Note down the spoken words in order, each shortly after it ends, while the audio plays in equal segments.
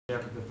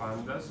have the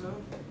pandas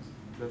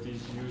that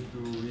is used to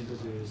read the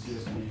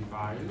CSV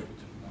file.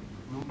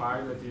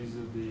 NumPy that is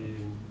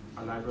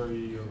a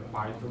library of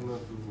Python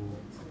to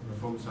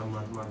perform some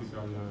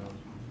mathematical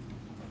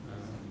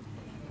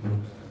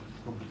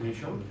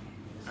computation.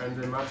 And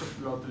the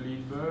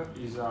matplotlib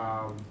is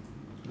a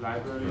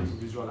library to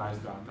visualize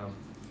data.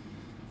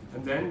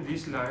 And then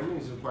this line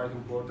is quite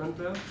important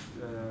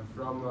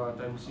from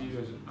time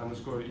series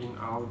 _in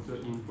out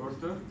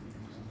import.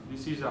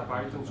 This is a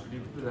Python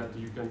script that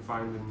you can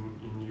find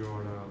in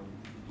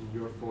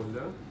your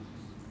folder.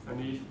 And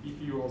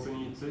if you open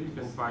it, you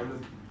can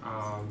find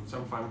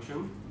some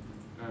function.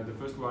 The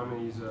first one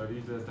is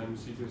read the time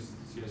series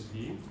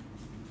CSV.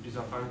 Is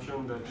a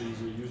function that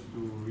is used to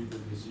read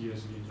the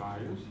CSV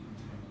files.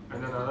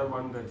 And another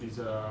one that is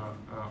a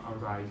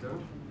writer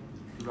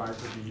to write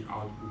the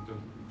output.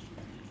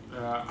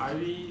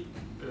 I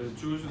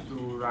choose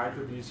to write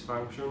this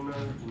function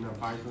in a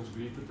Python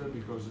script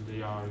because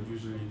they are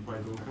usually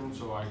quite open,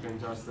 so I can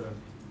just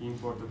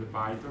import the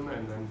Python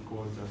and then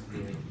call just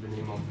the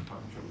name of the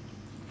function.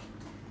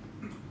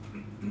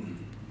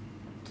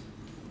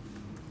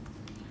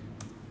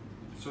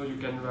 So you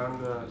can run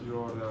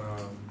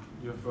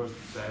your first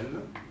cell,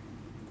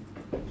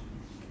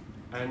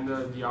 and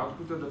the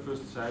output of the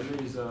first cell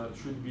is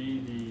should be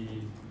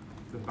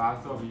the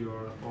path of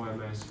your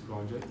OMS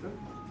project.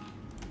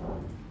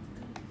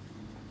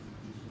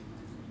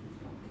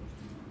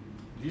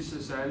 This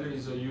cell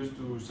is used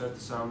to set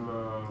some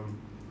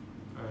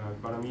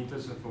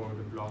parameters for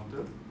the plot.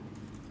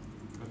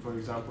 For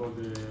example,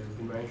 the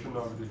dimension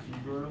of the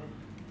figure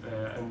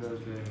and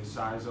the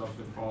size of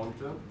the font.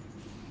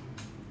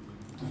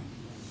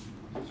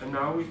 And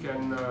now we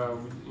can,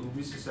 in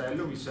this cell,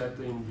 we set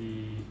in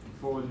the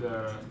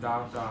folder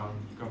data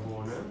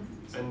Cavone,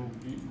 and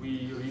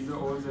we read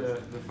all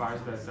the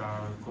files that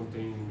are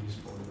contained in this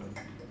folder.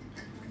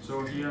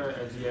 So here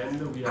at the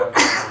end we have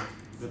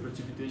the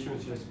precipitation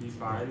CSV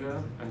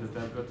file and the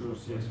temperature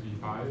CSV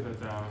file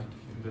that are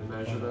the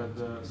measured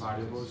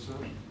variables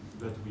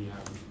that we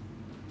have.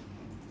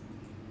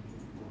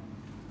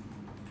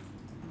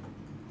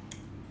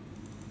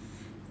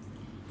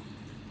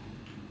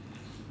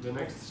 The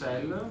next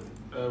cell,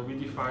 we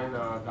define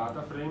a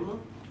data frame,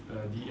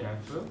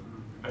 df,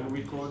 and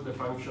we call the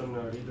function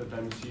read the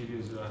time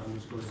series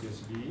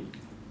 _CSV.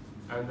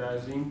 And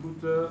as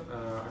input,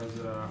 as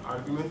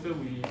argument,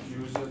 we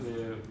use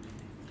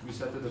we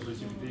set the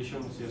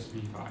precipitation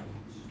CSV file.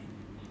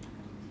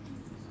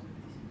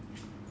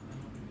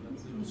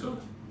 So,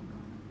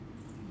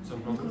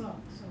 some problem?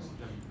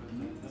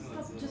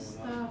 Stop just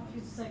a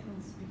few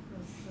seconds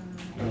because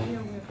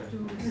here we have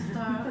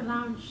to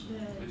launch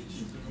the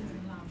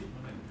lab.